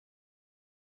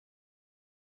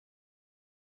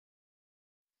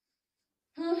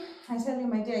I tell you,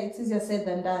 my dear, it's easier said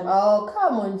than done. Oh,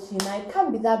 come on, Sheena. It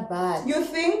can't be that bad. You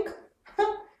think?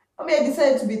 I mean, I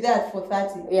decided to be there at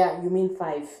 4:30. Yeah, you mean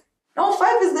 5. No,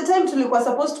 5 is the time till we were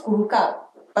supposed to hook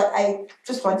up. But I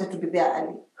just wanted to be there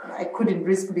early. I couldn't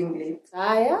risk being late.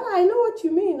 Yeah, I know what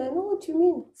you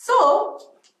mean. So,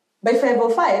 by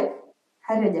 5:05,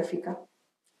 Harry hajafika.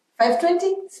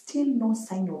 5:20, still no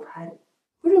sign of Harry.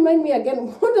 You remind me again,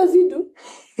 what does he do?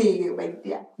 Hey, my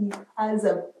dear, he has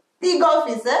a big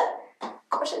office,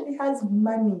 Gosh, and he has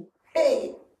money.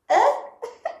 Hey,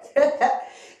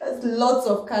 That's lots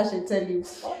of cash, I tell you.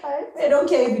 Okay. I don't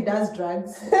care if he does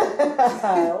drugs.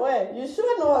 Well, you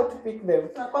sure know how to pick them.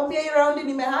 Nakwambia hii round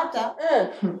nimehata.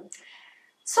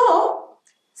 So,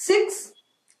 6,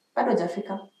 bado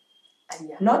hajafika.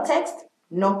 No text,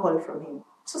 no call from him.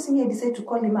 So, I decided to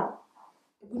call him up.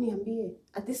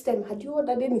 At this time, had you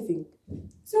ordered anything?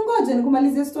 Singoje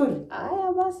nikumalizie story.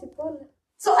 Basi pole.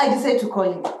 So, I decided to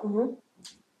call him.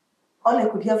 All I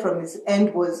could hear from his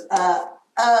end was,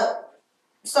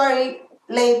 sorry,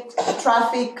 late,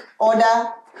 traffic,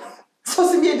 order. So,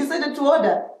 I decided to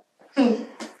order.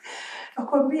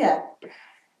 Nakwambia,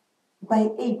 by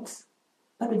 8,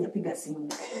 bado hajapiga simu.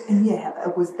 And yeah, I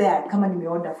was there, kama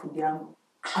nimeorder food yangu.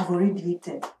 I've already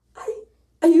eaten.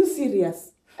 Are you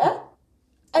serious?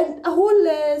 And a whole,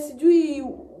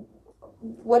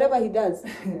 whatever he does.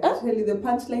 Actually, the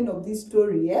punchline of this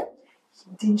story,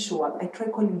 He didn't show up. I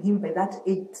tried calling him by that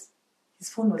 8. His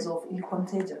phone was off. Ilikuwa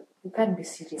mteja. You can't be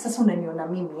serious. Sasa unaniona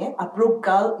mimi, a broke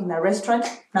girl in a restaurant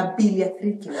na bill ya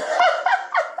 3K.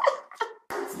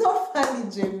 It's not funny,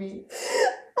 Jamie.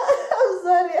 I'm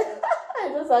sorry. I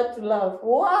just had to laugh.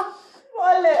 Wow.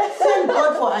 Thank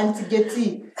God for Auntie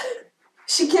Getty.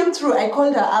 She came through. I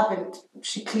called her up and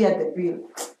she cleared the bill.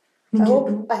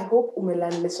 I hope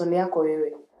umelan lesson yako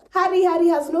wewe. Harry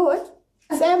has no what?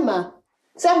 Sema.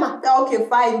 Okay,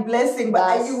 fine, blessing.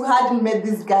 But you hadn't met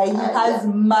this guy. He has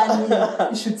money.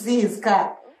 You should see his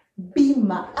car.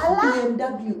 Beamer.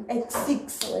 BMW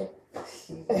X6.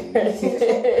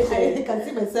 I can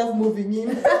see myself moving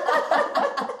in.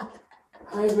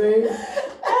 Hi, babe.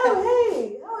 Oh,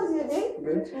 hey. How was your day?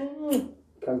 Good.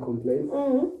 Can't complain.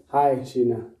 Hi,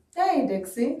 Sheena. Hey,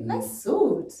 Dexy. Nice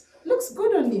suit. Looks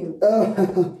good on you.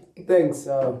 Thanks.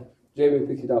 Jamie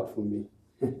picked it up for me.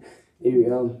 Anyway,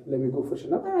 let me go for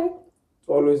Sheena. All right.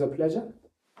 Always a pleasure.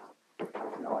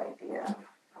 No idea.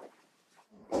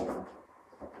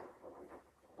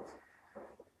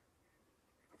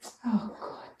 Oh,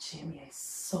 God, Jamie, I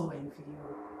so envy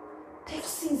you.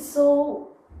 Dexy is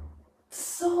so...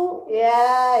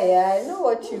 Yeah, I know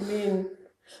what you mean.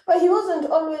 But he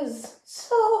wasn't always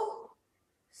so...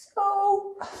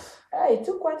 It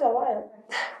took quite a while.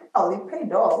 Oh, it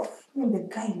paid off. I mean, the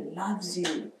guy loves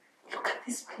you. Look at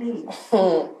this place.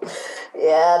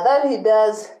 Yeah, that he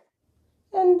does.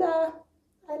 And I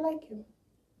like him.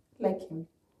 Like him.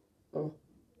 You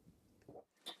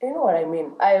know what I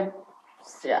mean? I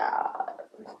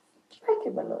like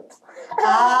him a lot.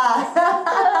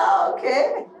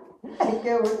 Okay. I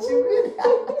get what you mean.